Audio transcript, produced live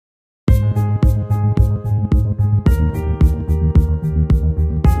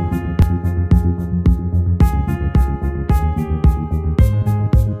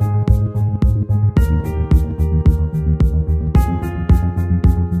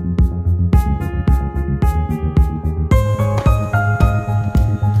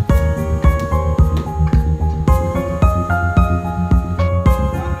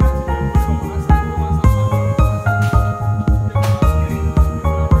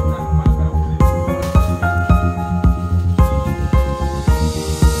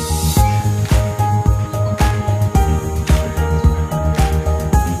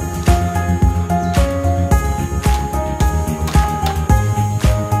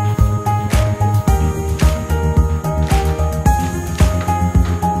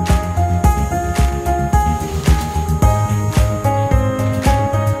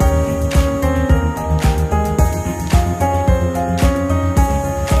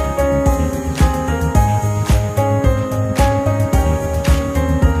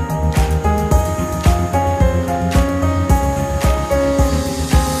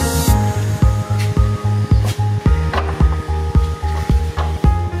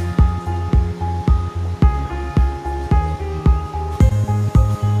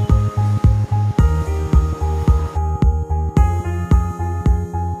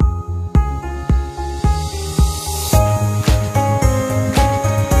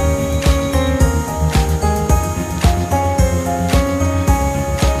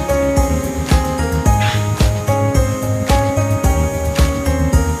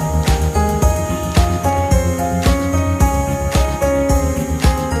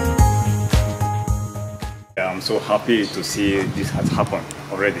I'm so happy to see this has happened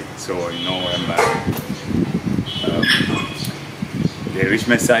already. So, you know, the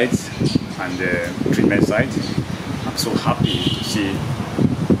enrichment side and the treatment side, I'm so happy to see it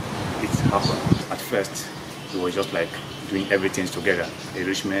happen. At first, we were just like doing everything together, the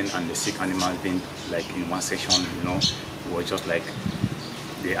enrichment and the sick animals being like in one section. You know, we were just like,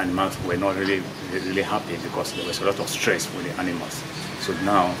 the animals were not really happy because there was a lot of stress with the animals. So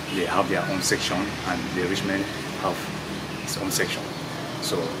now they have their own section and the enrichment have its own section.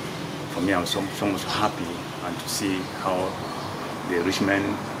 So for me, I'm so much happy and to see how the enrichment,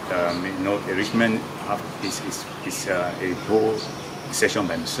 you know, enrichment is a whole section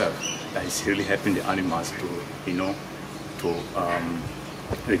by itself that is really helping the animals to, you know, to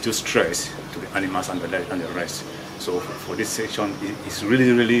reduce stress to the animals and the rest. So for this section, it's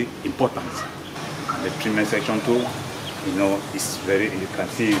really important. And the treatment section too, you know, it's very, you can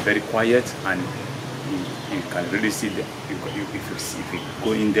see very quiet, and you can really see the, if you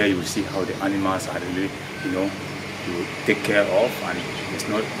go in there, you will see how the animals are really, you know, you take care of, and it's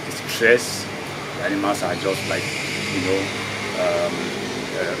not stress. The animals are just like, you know,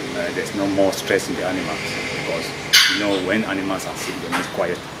 there's no more stress in the animals, because, you know, when animals are sick, they need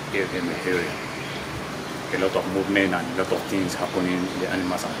quiet in the area. A lot of movement and a lot of things happening, the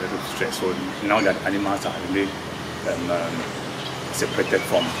animals are very stressed. So now that animals are really separated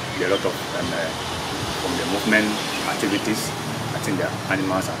from a lot of from the movement activities, I think the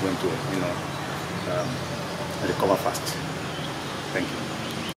animals are going to, you know, recover fast. Thank you.